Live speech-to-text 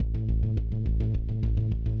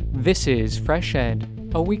This is Fresh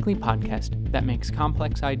Ed, a weekly podcast that makes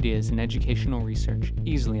complex ideas in educational research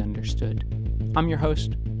easily understood. I'm your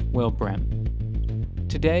host, Will Brehm.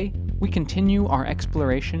 Today, we continue our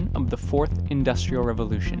exploration of the Fourth Industrial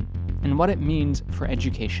Revolution and what it means for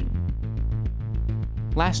education.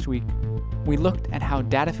 Last week, we looked at how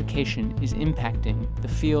datification is impacting the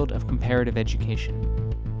field of comparative education.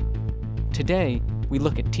 Today, we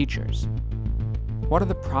look at teachers. What are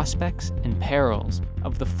the prospects and perils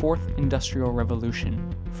of the Fourth Industrial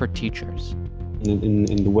Revolution for teachers? In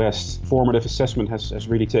the West, formative assessment has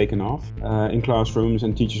really taken off in classrooms,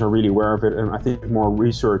 and teachers are really aware of it, and I think more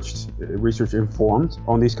research informed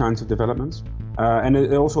on these kinds of developments. And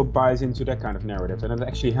it also buys into that kind of narrative, and it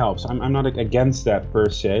actually helps. I'm not against that per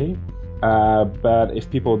se, but if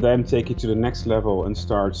people then take it to the next level and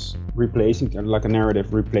starts replacing, like a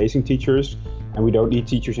narrative replacing teachers, and we don't need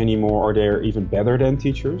teachers anymore, or they're even better than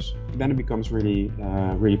teachers, then it becomes really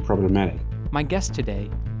problematic. My guest today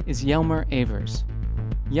is Jelmer Evers.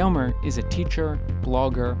 Jelmer is a teacher,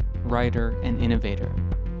 blogger, writer, and innovator.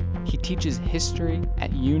 He teaches history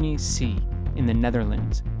at UniC in the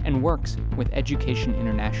Netherlands and works with Education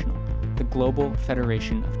International, the global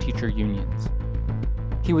federation of teacher unions.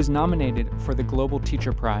 He was nominated for the Global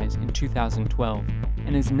Teacher Prize in 2012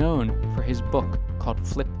 and is known for his book called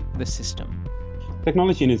Flip the System.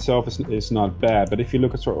 Technology in itself is not bad, but if you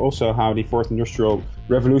look at also how the Fourth Industrial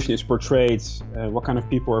Revolution is portrayed, what kind of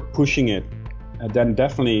people are pushing it, then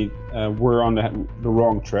definitely we're on the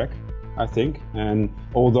wrong track, I think. And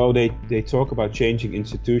although they talk about changing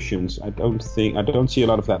institutions, I don't see a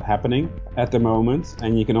lot of that happening at the moment.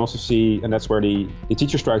 And you can also see, and that's where the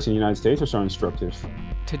teacher strikes in the United States are so instructive.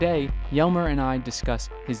 Today, Jelmer and I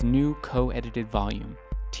discuss his new co-edited volume,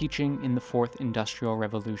 Teaching in the Fourth Industrial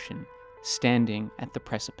Revolution, Standing at the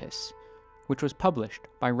Precipice, which was published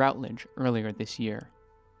by Routledge earlier this year.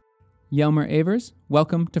 Jelmer Evers,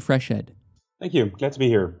 welcome to Fresh Ed. Thank you. Glad to be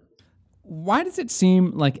here. Why does it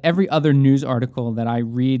seem like every other news article that I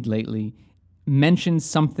read lately mentions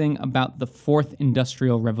something about the Fourth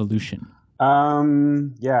Industrial Revolution?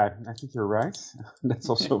 Yeah, I think you're right. That's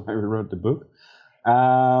also why we wrote the book.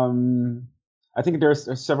 I think there's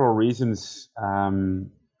several reasons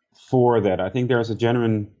for that. I think there's a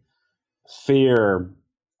genuine fear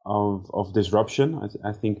of disruption.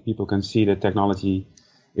 I think people can see that technology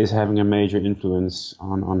is having a major influence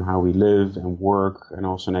on how we live and work, and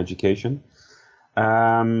also in education.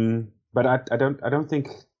 But I don't think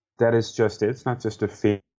that is just it. It's not just a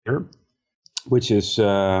fear, which is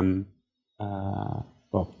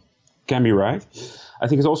can be right. I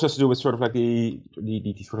think it also has to do with sort of like the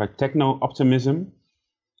sort of like techno optimism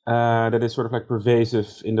that is sort of like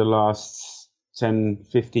pervasive in the last 10,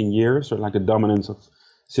 15 years, or like the dominance of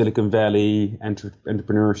Silicon Valley,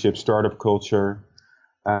 entrepreneurship, startup culture.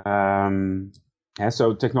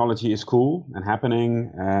 So technology is cool and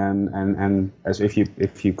happening, and as if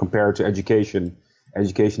you compare it to education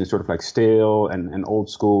is sort of like stale and old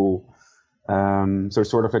school. So it's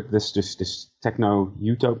sort of like this techno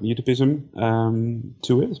utopism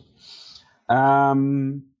to it.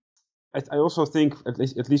 I also think, at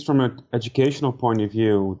least from an educational point of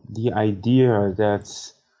view, the idea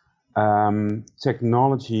that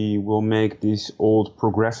technology will make this old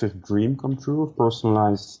progressive dream come true of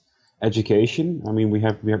personalized education. I mean, we've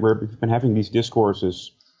been having these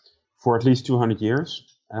discourses for at least 200 years.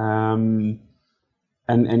 And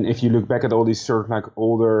if you look back at all these sort of like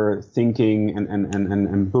older thinking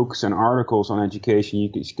and books and articles on education, you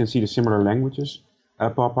can see the similar languages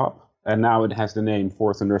pop up. And now it has the name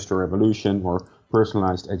Fourth Industrial Revolution or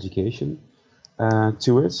personalized education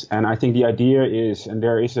to it. And I think the idea is, and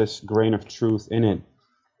there is this grain of truth in it,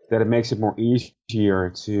 that it makes it more easier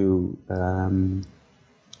to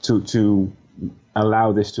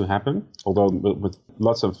allow this to happen, although with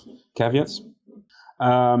lots of caveats.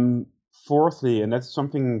 Fourthly, and that's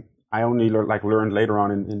something I only learned later on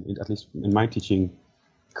in at least in my teaching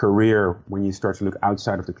career, when you start to look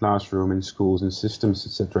outside of the classroom in schools and systems,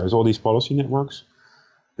 etc., there's all these policy networks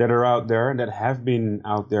that are out there and that have been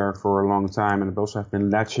out there for a long time, and also have been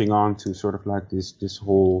latching on to sort of like this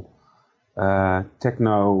whole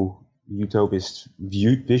techno utopist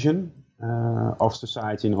vision of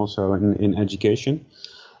society, and also in education.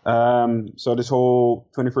 So this whole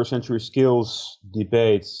 21st century skills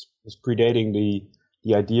debate is predating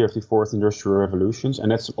the idea of the Fourth Industrial Revolutions, and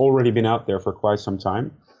that's already been out there for quite some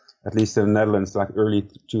time. At least in the Netherlands, like early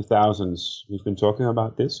 2000s, we've been talking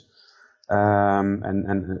about this, and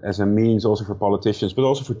as a means also for politicians, but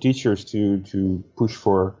also for teachers to push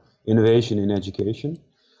for innovation in education.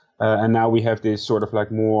 And now we have this sort of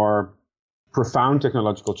like more profound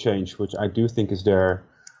technological change, which I do think is there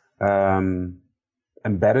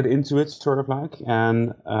embedded into it, sort of like.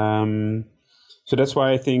 And so that's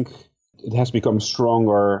why I think it has become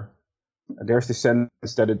stronger. There's the sense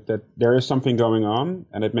that there is something going on,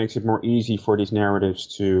 and it makes it more easy for these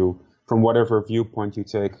narratives to, from whatever viewpoint you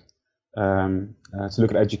take, to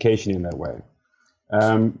look at education in that way.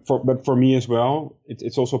 But for me as well,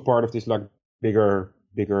 it's also part of this like bigger,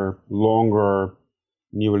 longer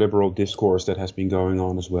neoliberal discourse that has been going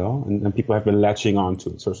on as well, and people have been latching onto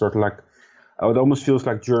it. So sort of like, it almost feels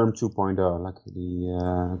like Germ 2.0, like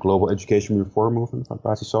the global education reform movement, like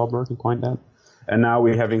Pasi Sahlberg, he coined that. And now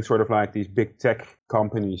we're having sort of like these big tech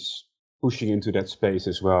companies pushing into that space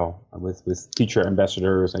as well, with teacher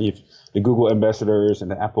ambassadors, and you have the Google ambassadors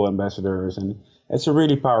and the Apple ambassadors, and it's a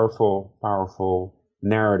really powerful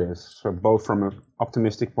narrative. So both from an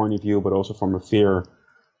optimistic point of view, but also from a fear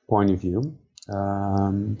point of view.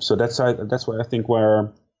 So that's why I think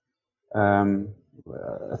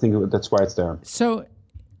that's why it's there. So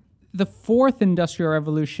the fourth industrial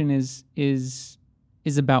revolution is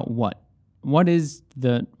about what? What is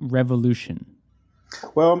the revolution?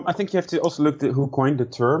 Well, I think you have to also look at who coined the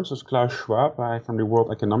term. So it's Klaus Schwab from the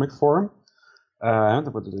World Economic Forum,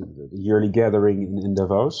 the yearly gathering in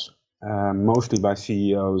Davos, mostly by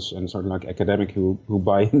CEOs and sort of like academic who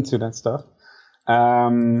buy into that stuff.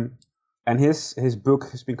 And his book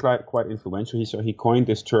has been quite influential. He coined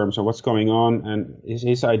this term. So what's going on? And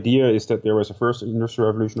his idea is that there was a first industrial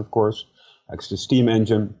revolution, of course, like the steam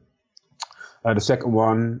engine. The second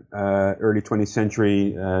one, early 20th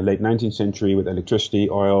century, late 19th century, with electricity,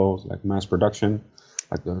 oil, like mass production,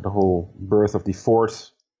 like the whole birth of the Ford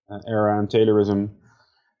era and Taylorism.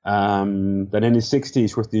 Then in the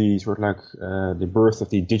 60s, with the sort of like the birth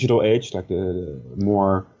of the digital age, like the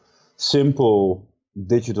more simple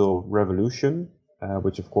digital revolution,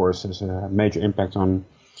 which of course has a major impact on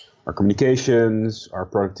our communications, our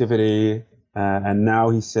productivity, and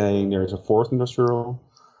now he's saying there's a fourth industrial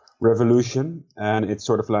revolution, and it's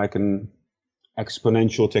sort of like an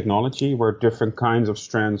exponential technology where different kinds of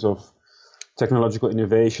strands of technological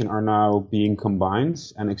innovation are now being combined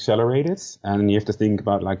and accelerated. And you have to think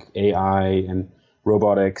about like AI and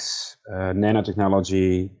robotics,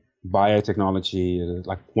 nanotechnology, biotechnology,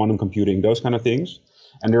 like quantum computing, those kind of things.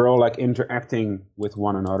 And they're all like interacting with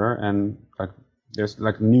one another, and like there's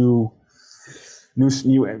like new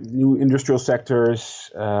industrial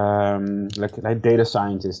sectors, like data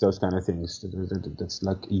scientists, those kind of things. That's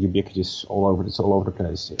like ubiquitous all over. It's all over the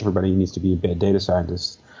place. Everybody needs to be a data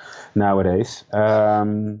scientist nowadays.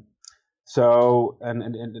 So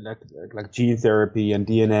and like gene therapy and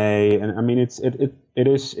DNA, and I mean it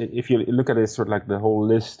is, if you look at it, sort of like the whole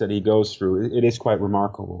list that he goes through, it is quite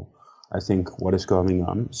remarkable, I think, what is going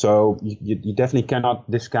on. So you definitely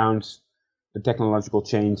cannot discount the technological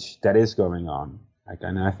change that is going on.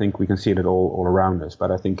 And I think we can see it all around us.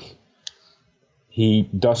 But I think he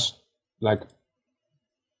does like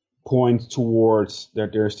point towards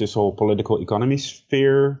that there's this whole political economy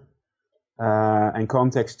sphere and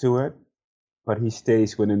context to it, but he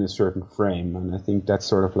stays within a certain frame. And I think that's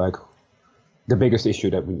sort of like the biggest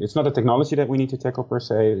issue it's not the technology that we need to tackle per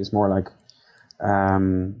se. It's more like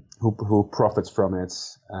who profits from it,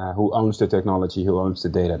 who owns the technology, who owns the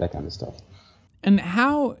data, that kind of stuff. And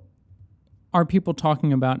how are people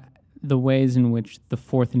talking about the ways in which the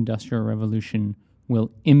fourth industrial revolution will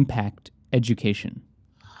impact education?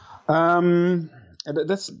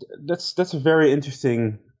 That's a very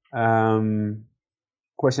interesting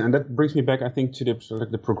question, and that brings me back, I think, to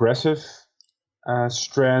the progressive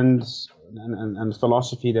strands and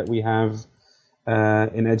philosophy that we have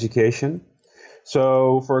in education.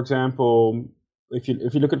 So, for example, if you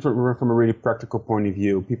look at it from a really practical point of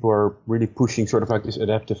view, people are really pushing sort of like these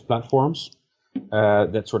adaptive platforms,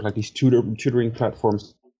 that sort of like these tutoring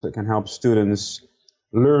platforms that can help students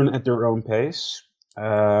learn at their own pace.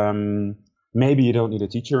 Maybe you don't need a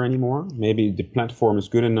teacher anymore. Maybe the platform is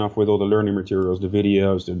good enough with all the learning materials, the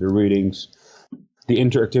videos, the readings, the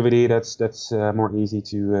interactivity that's more easy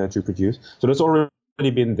to produce. So that's already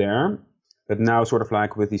been there, but now sort of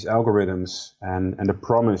like with these algorithms and the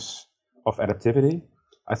promise of adaptivity,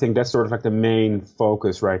 I think that's sort of like the main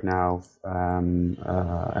focus right now, and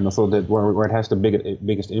also that where it has the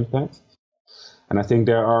biggest impact. And I think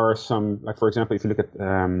there are some, like for example, if you look at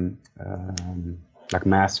like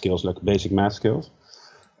math skills, like basic math skills,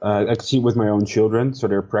 I can see it with my own children, so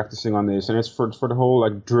they're practicing on this, and it's for the whole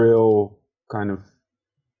like drill kind of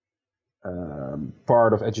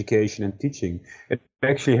part of education and teaching. It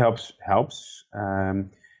actually helps.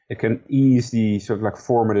 It can ease the sort of like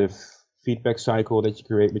formative feedback cycle that you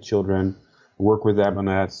create with children, work with them on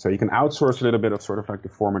that. So you can outsource a little bit of sort of like the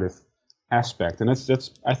formative aspect, and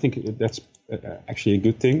that's I think that's actually a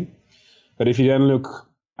good thing. But if you then look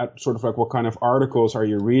at sort of like what kind of articles are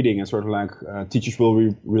you reading, and sort of like teachers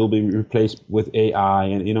will be replaced with AI,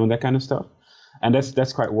 and that kind of stuff, and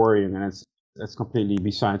that's quite worrying, and that's completely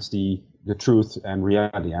besides the truth and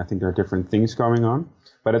reality. I think there are different things going on,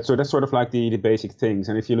 but that's sort of like the basic things.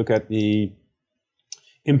 And if you look at the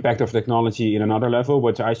impact of technology in another level,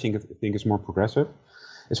 which I think is more progressive,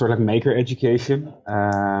 it's sort of like maker education.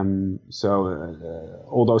 So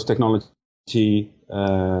all those technology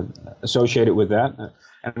associated with that,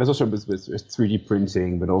 and there's also with 3D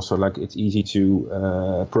printing, but also like it's easy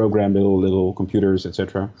to program little computers,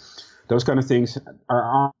 etc. Those kind of things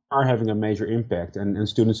are having a major impact, and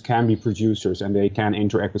students can be producers, and they can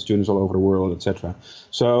interact with students all over the world, etc.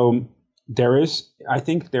 So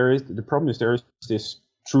the problem is there is this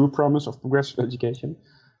true promise of progressive education,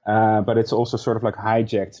 but it's also sort of like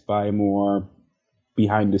hijacked by a more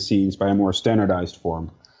behind the scenes, by a more standardized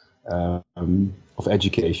form of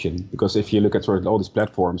education. Because if you look at sort of all these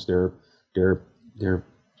platforms, they're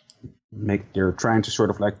trying to sort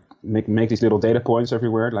of like make these little data points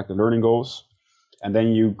everywhere, like the learning goals, and then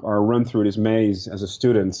you are run through this maze as a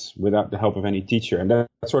student without the help of any teacher, and that's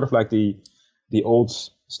sort of like the old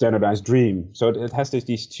standardized dream. So it has it's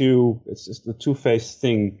the two-faced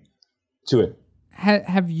thing to it.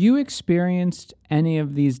 Have you experienced any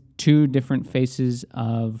of these two different faces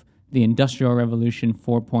of the Industrial Revolution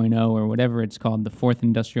 4.0, or whatever it's called, the Fourth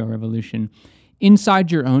Industrial Revolution,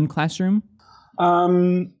 inside your own classroom?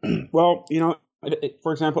 Well,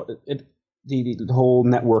 for example, the whole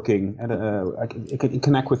networking, and I can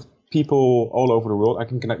connect with people all over the world. I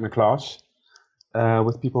can connect my class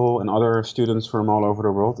with people and other students from all over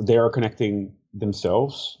the world. They are connecting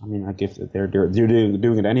themselves. I mean, they're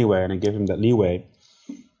doing it anyway, and I give them that leeway.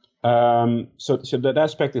 So that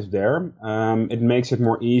aspect is there. It makes it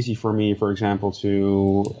more easy for me, for example,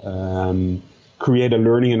 to create a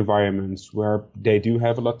learning environment where they do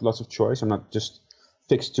have lots of choice. I'm not just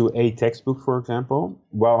fixed to a textbook, for example.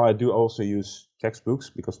 While I do also use textbooks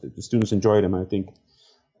because the students enjoy them, I think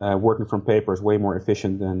working from paper is way more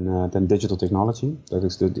efficient than digital technology. That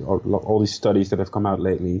is all these studies that have come out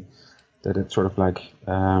lately that it sort of like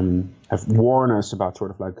have warned us about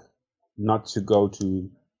sort of like not to go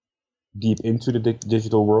too deep into the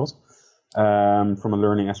digital world from a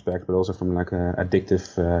learning aspect, but also from like a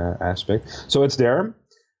addictive aspect. So it's there.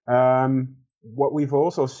 What we've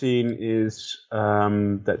also seen is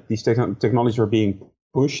that these technologies are being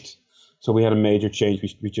pushed. So we had a major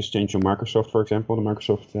change. We just changed on Microsoft, for example, the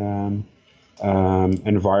Microsoft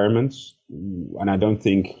environment. And I don't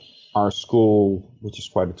think our school, which is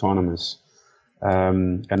quite autonomous,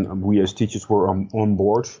 and we as teachers were on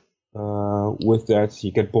board with that.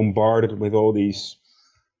 You get bombarded with all these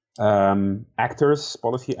actors,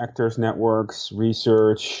 policy actors, networks,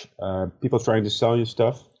 research, people trying to sell you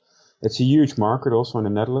stuff. It's a huge market also in the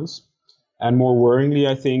Netherlands. And more worryingly,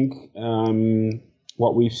 I think,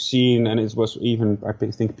 what we've seen, and it was even, I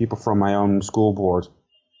think, people from my own school board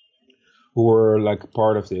who were like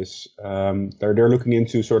part of this, they're looking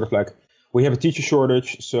into sort of like, we have a teacher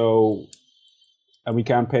shortage, and we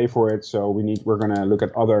can't pay for it, so we're going to look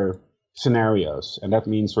at other scenarios. And that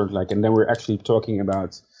means sort of like, and then we're actually talking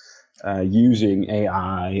about using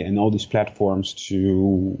AI and all these platforms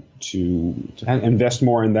to invest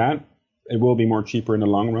more in that. It will be more cheaper in the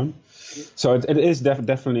long run. So it is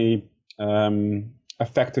definitely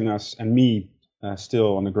affecting us and me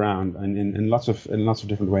still on the ground, and in lots of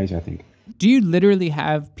different ways, I think. Do you literally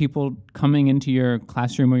have people coming into your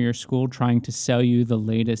classroom or your school trying to sell you the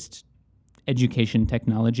latest education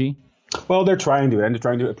technology? Well, they're trying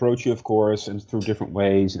to approach you, of course, and through different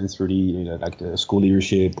ways, and through the like the school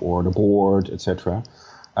leadership or the board, etc.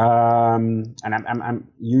 And I'm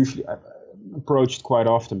usually approached quite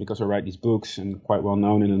often because I write these books and quite well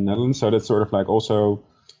known in the Netherlands. So that's sort of like also,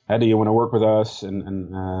 hey, do you want to work with us?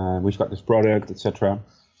 And we've got this product, etc.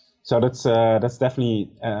 So that's definitely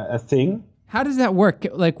a thing. How does that work?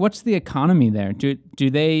 Like, what's the economy there? Do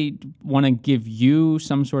they want to give you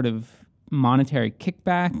some sort of monetary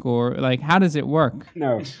kickback, or like, how does it work?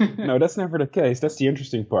 No, that's never the case. That's the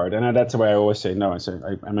interesting part, and that's why I always say no.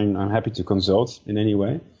 I mean, I'm happy to consult in any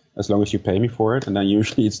way as long as you pay me for it, and then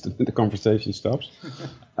usually the conversation stops.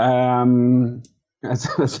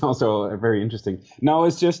 That's also very interesting. No,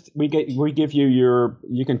 it's just we give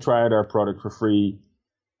you can try out our product for free,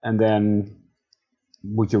 and then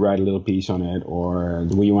would you write a little piece on it, or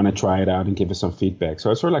do you want to try it out and give us some feedback?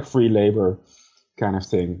 So it's sort of like free labor kind of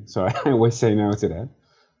thing. So I always say no to that.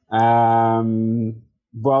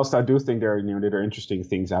 whilst I do think there are interesting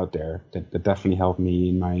things out there that definitely help me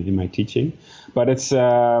in my teaching, but it's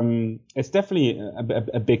definitely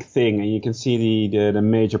a big thing, and you can see the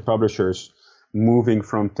major publishers moving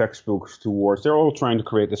from textbooks towards, they're all trying to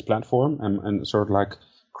create this platform and sort of like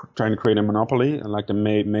trying to create a monopoly, and like the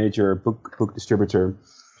major book distributor.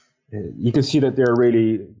 You can see that they're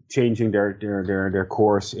really changing their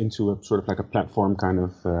course into a sort of like a platform kind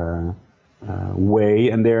of way,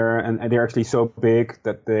 and they're actually so big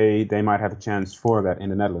that they might have a chance for that in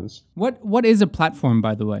the Netherlands. What is a platform,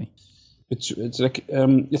 by the way? It's like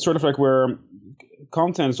it's sort of like where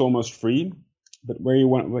content is almost free, but where you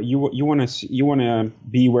want to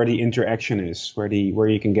be where the interaction is, where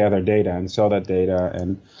you can gather data and sell that data,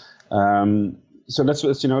 and so that's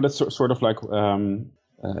sort of like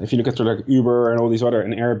if you look at sort of like Uber and all these other,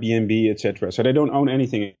 and Airbnb, etc. So they don't own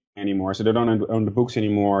anything anymore. So they don't own the books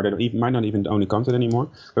anymore. They might not even own the content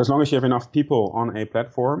anymore. But as long as you have enough people on a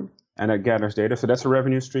platform and it gathers data, so that's a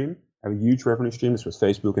revenue stream, a huge revenue stream. That's what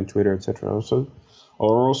Facebook and Twitter, etc. are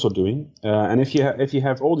also doing. And if you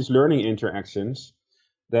have all these learning interactions,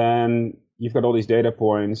 then you've got all these data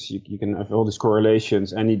points. You can have all these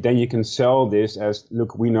correlations, and then you can sell this as,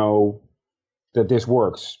 look, we know that this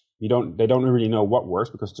works. They don't really know what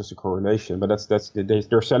works because it's just a correlation. But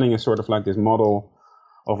they're selling a sort of like this model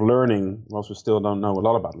of learning, whilst we still don't know a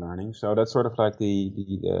lot about learning. So that's sort of like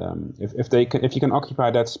if you can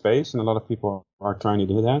occupy that space, and a lot of people are trying to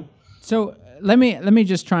do that. So let me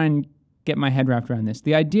just try and get my head wrapped around this.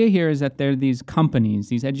 The idea here is that there are these companies,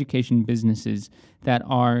 these education businesses that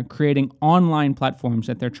are creating online platforms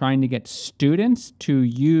that they're trying to get students to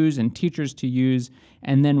use and teachers to use.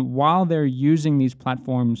 And then while they're using these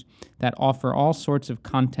platforms that offer all sorts of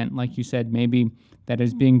content, like you said, maybe that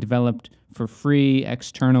is being developed for free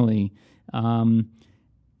externally,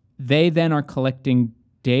 they then are collecting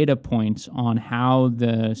data points on how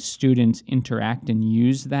the students interact and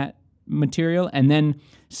use that material, and then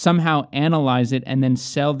somehow analyze it and then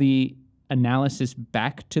sell the analysis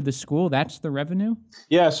back to the school. That's the revenue?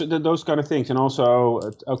 Yeah, so those kind of things, and also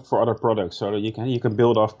for other products, so that you can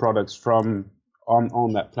build off products from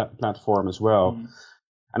on that platform as well. Mm.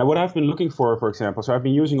 And what I've been looking for example, so I've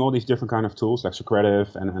been using all these different kind of tools like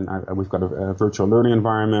Socrative, and we've got a virtual learning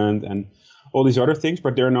environment and all these other things,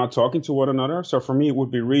 but they're not talking to one another. So for me, it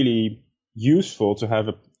would be really useful to have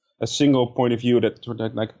a single point of view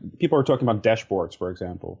that like people are talking about dashboards, for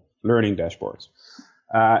example, learning dashboards.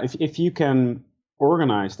 If you can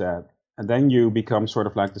organize that, and then you become sort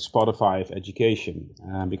of like the Spotify of education,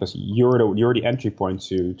 because you're the entry point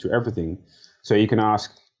to everything. So you can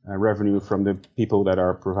ask revenue from the people that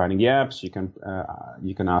are providing the apps. You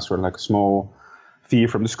can ask for like a small fee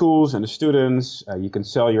from the schools and the students. You can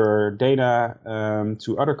sell your data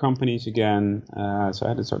to other companies again.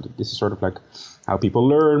 So this is sort of like how people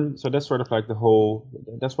learn. So that's sort of like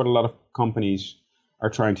that's what a lot of companies are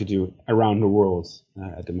trying to do around the world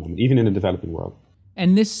at the moment, even in the developing world.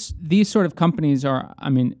 And these sort of companies are,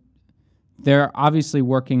 they're obviously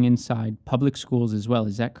working inside public schools as well.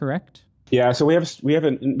 Is that correct? Yeah, so we have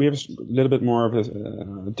a little bit more of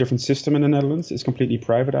a different system in the Netherlands. It's completely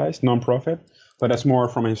privatized, non-profit, but that's more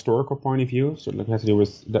from a historical point of view. So it has to do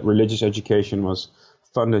with that religious education was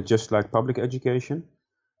funded just like public education,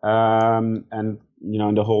 and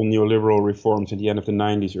in the whole neoliberal reforms at the end of the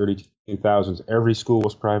 90s, early 2000s, every school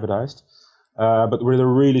was privatized. But with a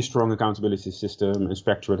really strong accountability system,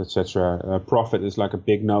 inspectorate, etc. Profit is like a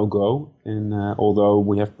big no-go, although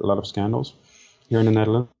we have a lot of scandals here in the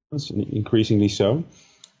Netherlands. Increasingly so.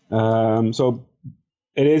 So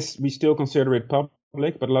it is. We still consider it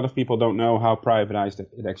public, but a lot of people don't know how privatized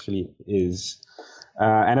it actually is,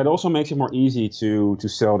 and it also makes it more easy to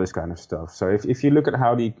sell this kind of stuff. So if you look at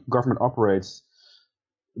how the government operates,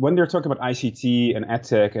 when they're talking about ICT and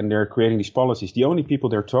EdTech and they're creating these policies, the only people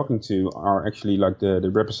they're talking to are actually like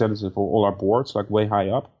the representatives of all our boards, like way high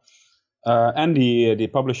up. And the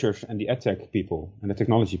publishers and the EdTech people and the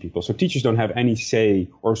technology people. So teachers don't have any say,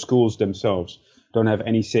 or schools themselves don't have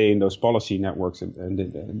any say in those policy networks. And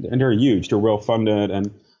they're huge. They're well funded,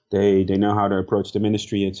 and they know how to approach the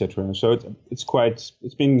ministry, etc. So it's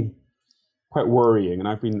been quite worrying. And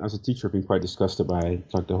I've been, as a teacher, been quite disgusted by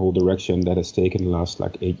like the whole direction that has taken the last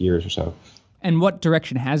like 8 years or so. And what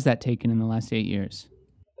direction has that taken in the last 8 years?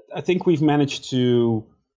 I think we've managed to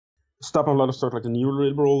stop a lot of sort of like the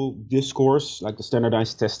neoliberal discourse, like the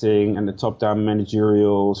standardized testing and the top-down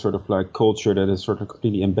managerial sort of like culture that is sort of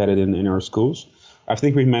completely embedded in our schools. I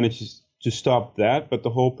think we've managed to stop that, but the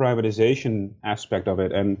whole privatization aspect of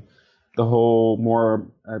it and the whole more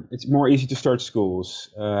it's more easy to start schools,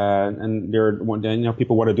 and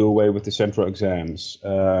people want to do away with the central exams.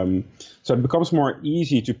 So it becomes more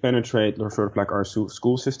easy to penetrate sort of like our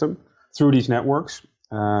school system through these networks,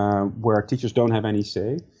 where teachers don't have any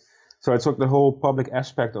say. So it's like the whole public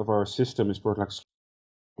aspect of our system is sort of like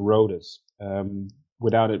eroded,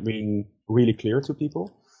 without it being really clear to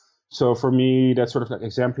people. So for me, that's sort of like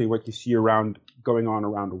exemplary what you see going on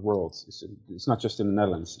around the world. It's not just in the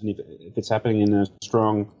Netherlands. And if it's happening in a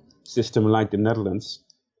strong system like the Netherlands,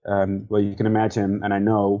 well, you can imagine, and I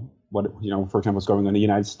know what, for example, what's going on in the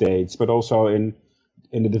United States, but also in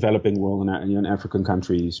the developing world and in African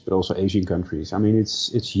countries, but also Asian countries. I mean,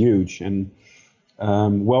 it's huge and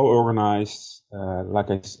well organized, like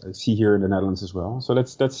I see here in the Netherlands as well. So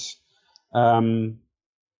that's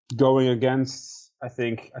going against. I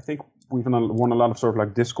think we've won a lot of sort of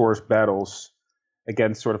like discourse battles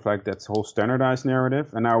against sort of like that whole standardized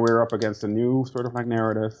narrative, and now we're up against a new sort of like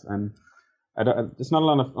narrative, and it's not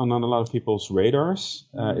on a lot of people's radars.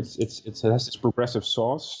 It has this progressive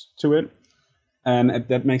sauce to it, and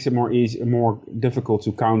that makes it more difficult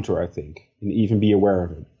to counter, I think, and even be aware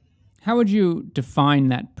of it. How would you define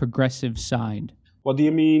that progressive side? Well, do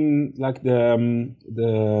you mean like well,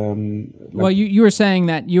 you were saying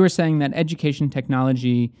that education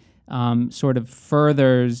technology sort of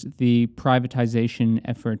furthers the privatization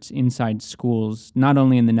efforts inside schools, not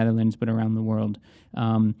only in the Netherlands but around the world,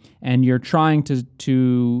 and you're trying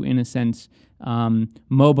to in a sense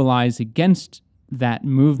mobilize against that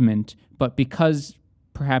movement, but because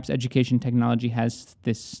perhaps education technology has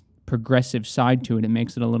this progressive side to it, it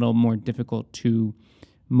makes it a little more difficult to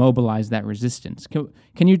mobilize that resistance.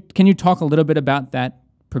 Can you talk a little bit about that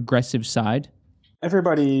progressive side?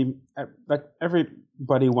 Everybody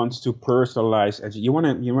wants to personalize. You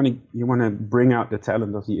want to bring out the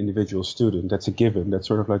talent of the individual student. That's a given. That's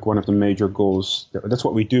sort of like one of the major goals. That's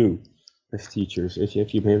what we do as teachers.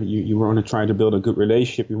 If you want to try to build a good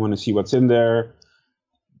relationship, you want to see what's in there,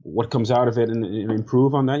 what comes out of it, and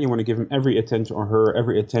improve on that. You want to give him every attention or her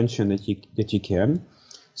every attention that you can.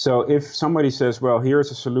 So if somebody says, well, here's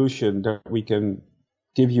a solution that we can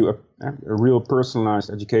give you a real personalized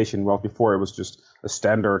education, well, before it was just a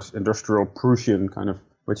standard industrial Prussian kind of,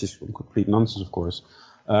 which is complete nonsense, of course,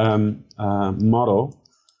 model,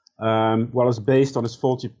 well, it's based on this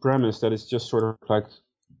faulty premise that it's just sort of like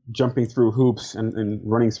jumping through hoops and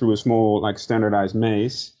running through a small, like, standardized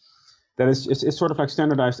maze. That is, it's sort of like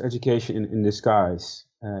standardized education in disguise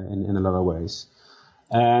in a lot of ways.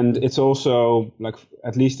 And it's also, like,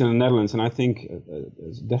 at least in the Netherlands, and I think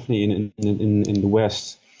definitely in the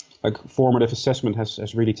West, like, formative assessment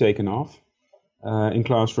has really taken off in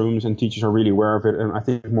classrooms, and teachers are really aware of it, and I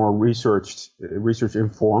think more research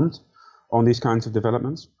informed on these kinds of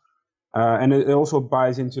developments. And it also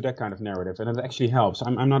buys into that kind of narrative, and it actually helps.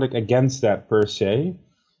 I'm not against that per se,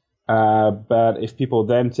 but if people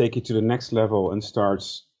then take it to the next level and start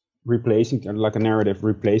replacing, like a narrative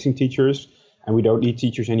replacing teachers, and we don't need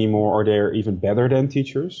teachers anymore, or they're even better than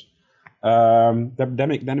teachers, then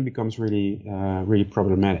it becomes really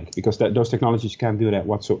problematic, because those technologies can't do that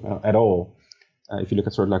at all. If you look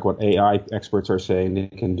at sort of like what AI experts are saying, they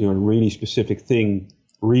can do a really specific thing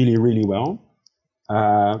really, really well.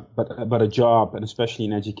 But a job, and especially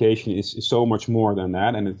in education, is so much more than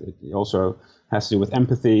that, and it also has to do with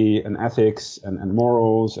empathy and ethics and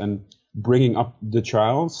morals and bringing up the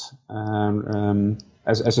child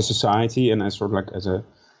as a society, and as sort of like as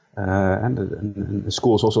and the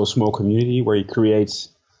school is also a small community where you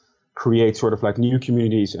create sort of like new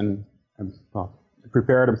communities and well,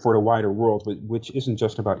 prepare them for the wider world, which isn't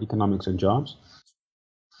just about economics and jobs.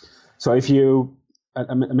 So if you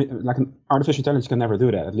like an artificial intelligence can never do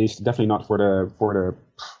that, at least definitely not for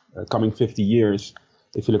the coming 50 years.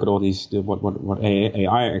 If you look at all these what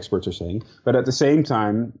AI experts are saying, but at the same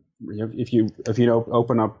time, if you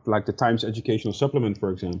open up like the Times Educational Supplement,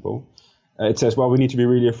 for example, it says, well, we need to be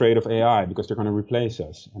really afraid of AI because they're going to replace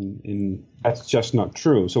us, and that's just not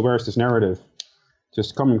true. So where's this narrative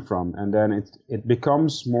just coming from? And then it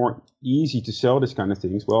becomes more easy to sell this kind of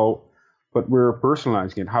things. Well, but we're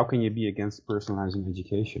personalizing it. How can you be against personalizing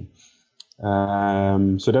education?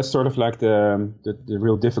 So that's sort of like the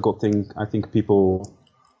real difficult thing I think people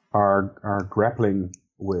are grappling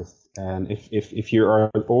with. And if you are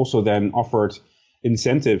also then offered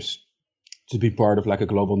incentives to be part of like a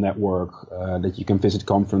global network, that you can visit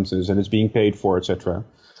conferences and it's being paid for, etc.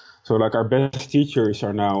 So like our best teachers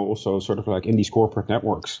are now also sort of like in these corporate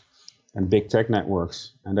networks and big tech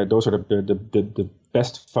networks, and that those are the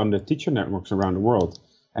best funded teacher networks around the world.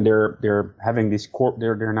 And they're having these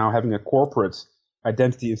they're now having a corporate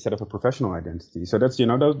identity instead of a professional identity. So that's,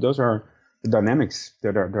 those are the dynamics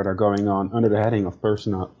that are going on under the heading of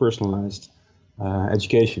personalized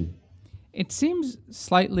education. It seems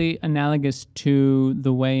slightly analogous to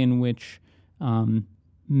the way in which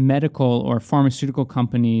medical or pharmaceutical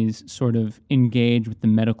companies sort of engage with the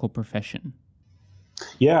medical profession.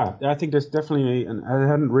 Yeah, I think there's definitely, and I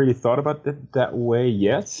hadn't really thought about it that way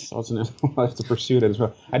yet. Also, I'll have to pursue that as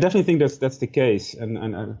well. I definitely think that's the case, and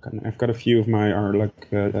I've got a few of my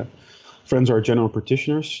friends are general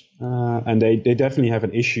practitioners, and they definitely have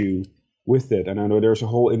an issue with it. And I know there's a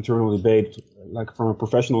whole internal debate, like from a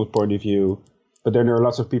professional point of view, but then there are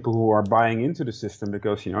lots of people who are buying into the system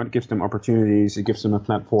because it gives them opportunities, it gives them a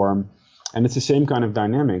platform, and it's the same kind of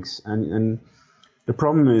dynamics. And the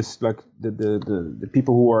problem is like the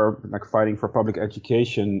people who are like fighting for public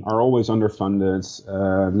education are always underfunded,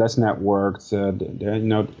 less networked.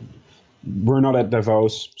 We're not at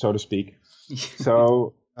Davos, so to speak.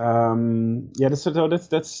 So and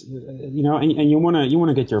you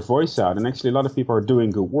wanna get your voice out. And actually, a lot of people are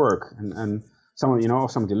doing good work, and some of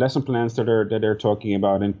the lesson plans that they're talking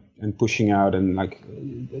about and pushing out, and like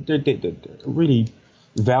they're really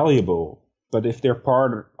valuable. But if they're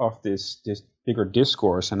part of this bigger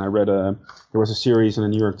discourse, and I read there was a series in the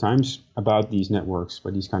New York Times about these networks,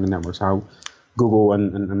 how Google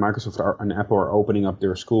and Microsoft and Apple are opening up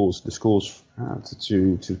their schools, to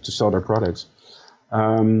sell their products.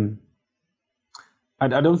 I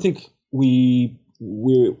don't think we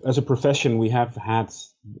as a profession we have had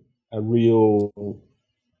a real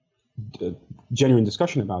genuine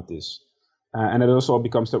discussion about this. And it also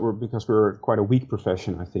becomes because we're quite a weak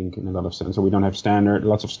profession, I think, in a lot of sense. So we don't have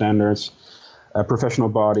lots of standards. Professional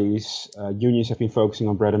bodies, unions have been focusing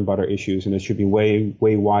on bread and butter issues, and it should be way,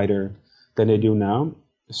 way wider than they do now.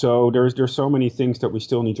 So there's so many things that we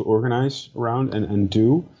still need to organize around and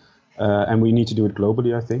do, and we need to do it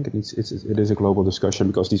globally. I think it is a global discussion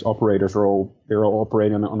because these operators are all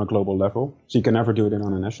operating on a global level. So you can never do it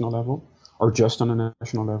on a national level or just on a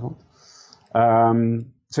national level.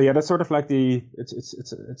 So yeah, that's sort of like there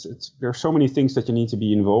are so many things that you need to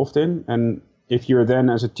be involved in, and if you're then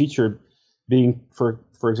as a teacher being, for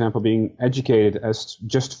example, being educated as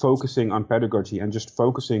just focusing on pedagogy and just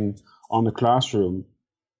focusing on the classroom,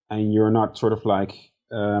 and you're not sort of like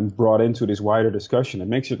brought into this wider discussion, it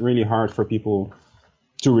makes it really hard for people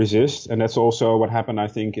to resist. And that's also what happened, I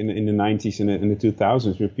think, in the 90s and in the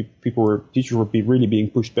 2000s, where teachers were really being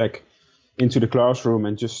pushed back into the classroom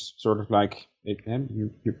and just sort of like you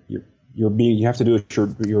have to do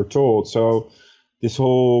what you're told. So this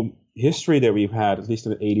whole history that we've had, at least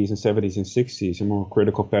in the 80s and 70s and 60s, a more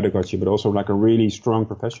critical pedagogy, but also like a really strong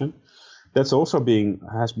profession, that's also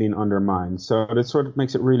has been undermined. So that sort of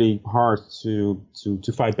makes it really hard to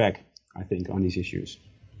fight back, I think, on these issues.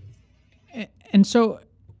 And so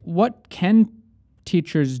what can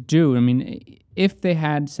teachers do? I mean, if they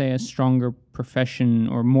had, say, a stronger profession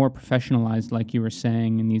or more professionalized, like you were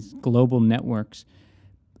saying, in these global networks,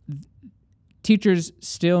 teachers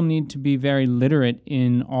still need to be very literate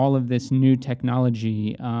in all of this new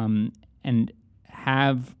technology and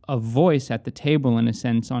have a voice at the table, in a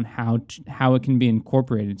sense, on how it can be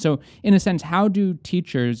incorporated. So, in a sense, how do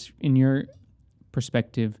teachers, in your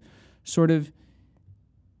perspective, sort of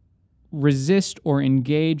resist or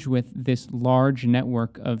engage with this large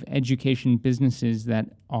network of education businesses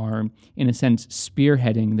that are, in a sense,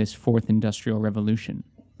 spearheading this fourth industrial revolution?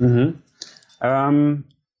 Mm-hmm.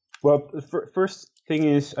 Well, the first thing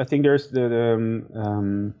is, I think there's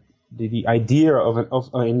the idea of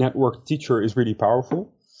a network teacher is really powerful.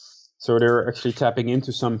 So they're actually tapping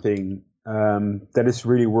into something that is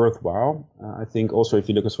really worthwhile. I think also if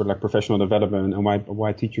you look at sort of like professional development and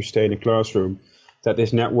why teachers stay in the classroom, that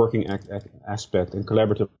this networking aspect and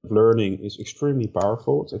collaborative learning is extremely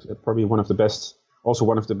powerful. It's probably one of the best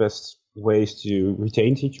ways to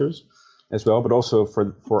retain teachers as well, but also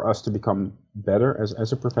for us to become better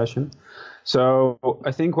as a profession. So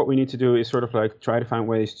I think what we need to do is sort of like try to find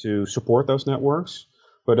ways to support those networks.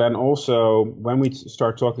 But then also when we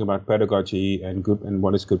start talking about pedagogy and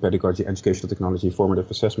what is good pedagogy, educational technology,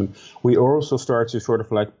 formative assessment, we also start to sort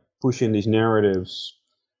of like push in these narratives.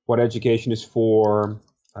 What education is for,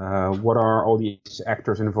 what are all these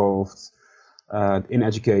actors involved in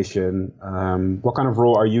education, what kind of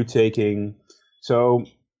role are you taking? So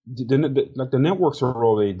the networks are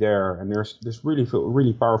already there, and there's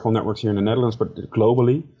really powerful networks here in the Netherlands, but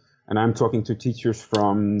globally. And I'm talking to teachers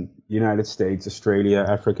from the United States, Australia,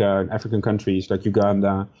 Africa, and African countries like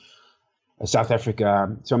Uganda, South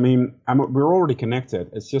Africa. So I mean, we're already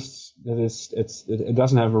connected. It's just that it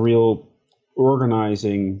doesn't have a real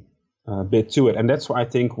organizing bit to it, and that's why I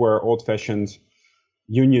think we're old-fashioned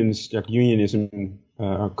unions, like unionism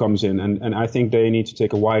comes in, and I think they need to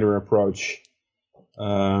take a wider approach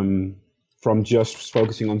from just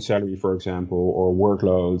focusing on salary, for example, or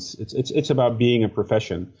workloads. It's about being a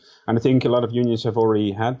profession, and I think a lot of unions have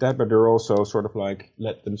already had that, but they're also sort of like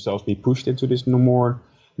let themselves be pushed into this more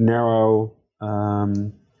narrow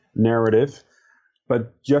narrative.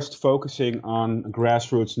 But just focusing on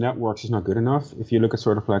grassroots networks is not good enough. If you look at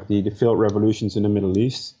sort of like the failed revolutions in the Middle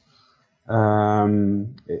East, the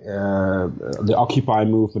Occupy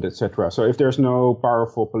movement, etc. So if there's no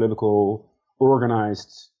powerful political,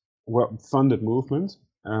 organized, funded movement,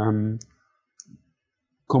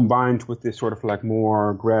 combined with this sort of like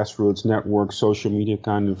more grassroots network, social media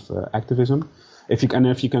kind of activism, if you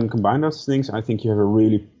can combine those things, I think you have a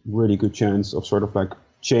really, really good chance of sort of like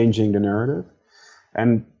changing the narrative.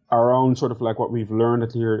 And our own sort of like what we've learned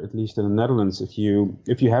here, at least in the Netherlands, if you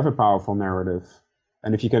have a powerful narrative,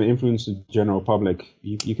 and if you can influence the general public,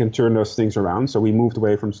 you can turn those things around. So we moved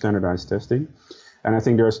away from standardized testing. And I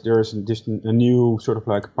think there's just a new sort of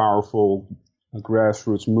like powerful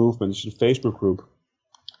grassroots movement. It's a Facebook group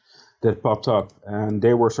that popped up, and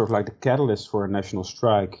they were sort of like the catalyst for a national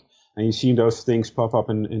strike. And you've seen those things pop up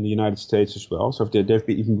in the United States as well. So they've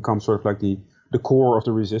even become sort of like the core of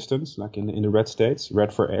the resistance, like in the red states,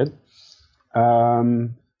 red for Ed.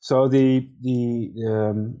 So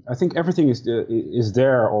I think everything is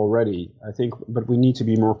there already. I think, but we need to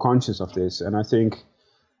be more conscious of this. And I think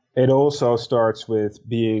it also starts with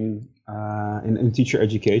being in teacher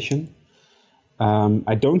education.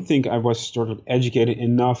 I don't think I was sort of educated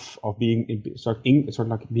enough of being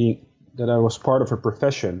that I was part of a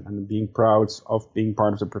profession and being proud of being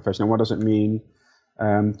part of the profession. And what does it mean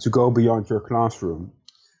to go beyond your classroom?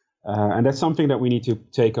 And that's something that we need to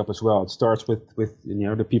take up as well. It starts with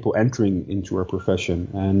the people entering into our profession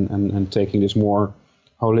and taking this more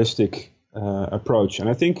holistic approach. And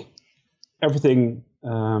I think everything. So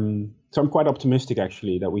I'm quite optimistic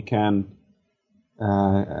actually that we can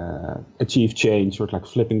achieve change, sort of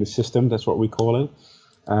like flipping the system. That's what we call it.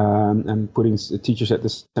 And putting teachers at the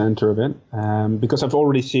center of it, because I've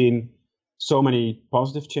already seen so many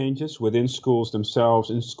positive changes within schools themselves,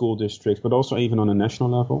 in school districts, but also even on a national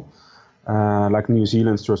level. Like New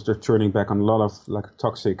Zealand's they're turning back on a lot of like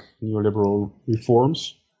toxic neoliberal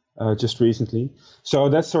reforms just recently. So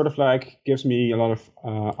that sort of like gives me a lot of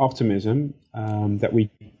optimism that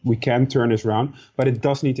we can turn this around, but it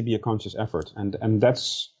does need to be a conscious effort, and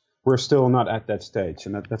we're still not at that stage,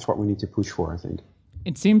 and that's what we need to push for, I think.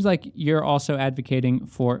 It seems like you're also advocating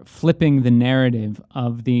for flipping the narrative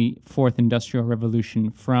of the Fourth Industrial Revolution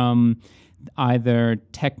from either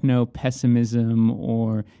techno-pessimism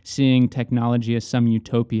or seeing technology as some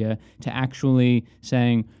utopia to actually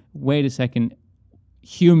saying, wait a second,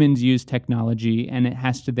 humans use technology and it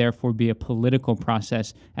has to therefore be a political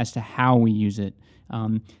process as to how we use it,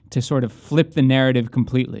 to sort of flip the narrative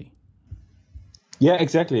completely. Yeah,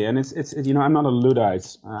 exactly, and it's I'm not a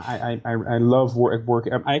Luddite. I love work.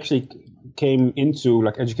 I actually came into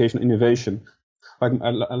like educational innovation, like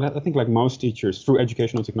I think like most teachers, through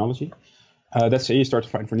educational technology. That's how you start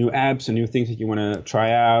to find for new apps and new things that you want to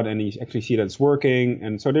try out, and you actually see that it's working.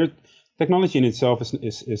 And so technology in itself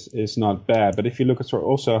is not bad. But if you look at sort of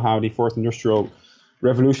also how the Fourth Industrial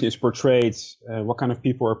Revolution is portrayed, what kind of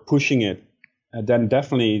people are pushing it, then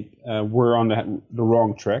definitely we're on the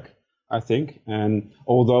wrong track, I think. And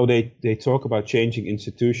although they talk about changing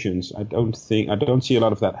institutions, I don't see a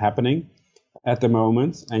lot of that happening at the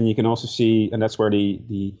moment. And you can also see, and that's where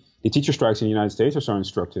the teacher strikes in the United States are so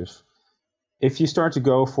instructive. If you start to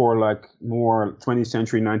go for like more 20th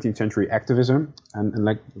century, 19th century activism, and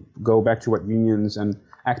like go back to what unions and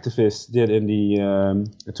activists did in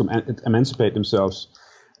to emancipate themselves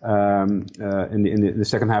in the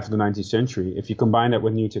second half of the 19th century, if you combine that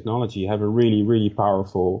with new technology, you have a really, really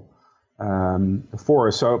powerful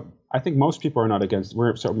force. So I think most people are not against.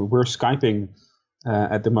 We're Skyping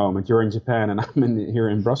at the moment. You're in Japan and I'm here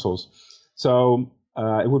in Brussels. So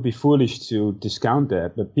it would be foolish to discount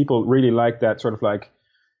that, but people really like that sort of like,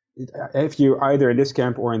 if you're either in this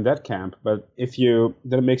camp or in that camp, but then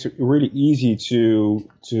it makes it really easy to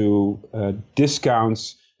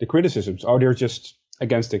discount the criticisms. Oh, they're just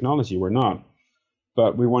against technology. We're not,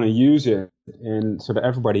 but we want to use it so that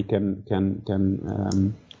everybody can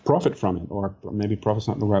profit from it, or maybe profit's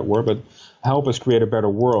not the right word, but help us create a better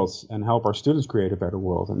world and help our students create a better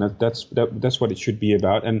world, and that's what it should be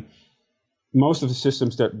about. And most of the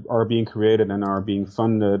systems that are being created and are being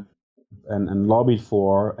funded and lobbied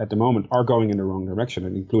for at the moment are going in the wrong direction,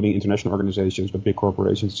 including international organizations, but big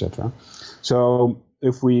corporations, etc. So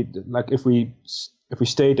if we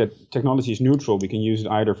state that technology is neutral, we can use it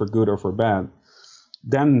either for good or for bad.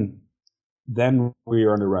 then we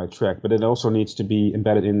are on the right track. But it also needs to be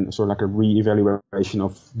embedded in sort of like a re-evaluation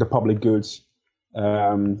of the public goods.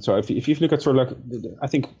 So if you look at sort of like, I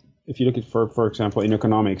think if you look at, for example, in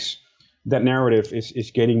economics, that narrative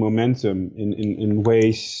is gaining momentum in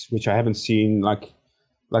ways which I haven't seen like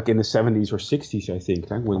in the 70s or 60s, I think,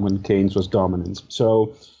 right? when Keynes was dominant.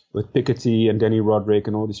 So with Piketty and Danny Roderick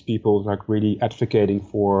and all these people like really advocating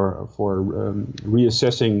for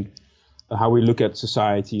reassessing how we look at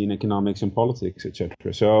society and economics and politics,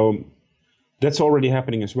 etc. So that's already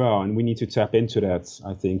happening as well, and we need to tap into that,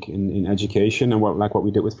 I think, in education and what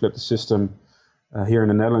we did with Flip the System here in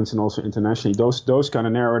the Netherlands and also internationally. Those kind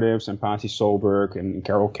of narratives, and Pasi Solberg and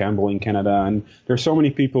Carol Campbell in Canada, and there's so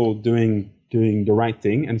many people doing the right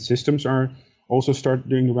thing, and systems are also start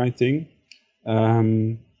doing the right thing.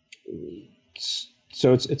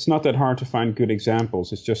 So it's not that hard to find good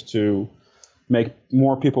examples. It's just to make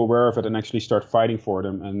more people aware of it and actually start fighting for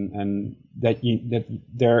them, and that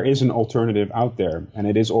there is an alternative out there, and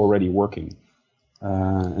it is already working.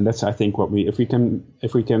 And that's, I think, if we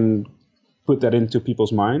can put that into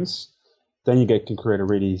people's minds, then you can create a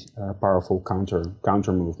really powerful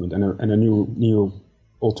counter movement and a new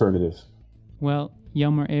alternative. Well,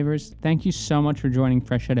 Jelmer Evers, thank you so much for joining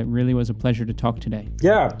Fresh Ed. It really was a pleasure to talk today.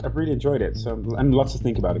 Yeah, I've really enjoyed it. And lots to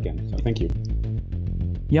think about again. So thank you.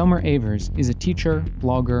 Jelmer Evers is a teacher,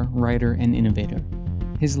 blogger, writer, and innovator.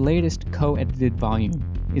 His latest co-edited volume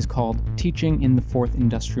is called Teaching in the Fourth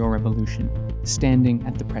Industrial Revolution, Standing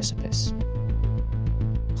at the Precipice.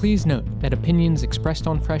 Please note that opinions expressed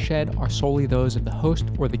on Fresh Ed are solely those of the host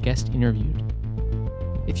or the guest interviewed.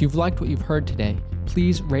 If you've liked what you've heard today,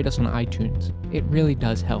 please rate us on iTunes. It really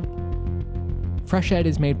does help. Fresh Ed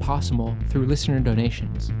is made possible through listener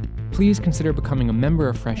donations. Please consider becoming a member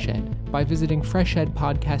of Fresh Ed by visiting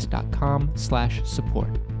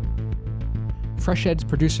freshedpodcast.com/support. Fresh Ed's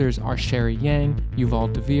producers are Sherry Yang,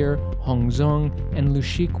 Yuval Devere, Hong Zong, and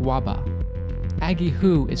Lushik Waba. Aggie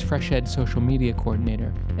Hu is Fresh Ed's social media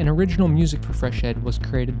coordinator, and original music for Fresh Ed was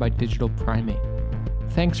created by Digital Primate.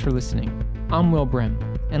 Thanks for listening. I'm Will Brem,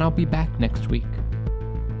 and I'll be back next week.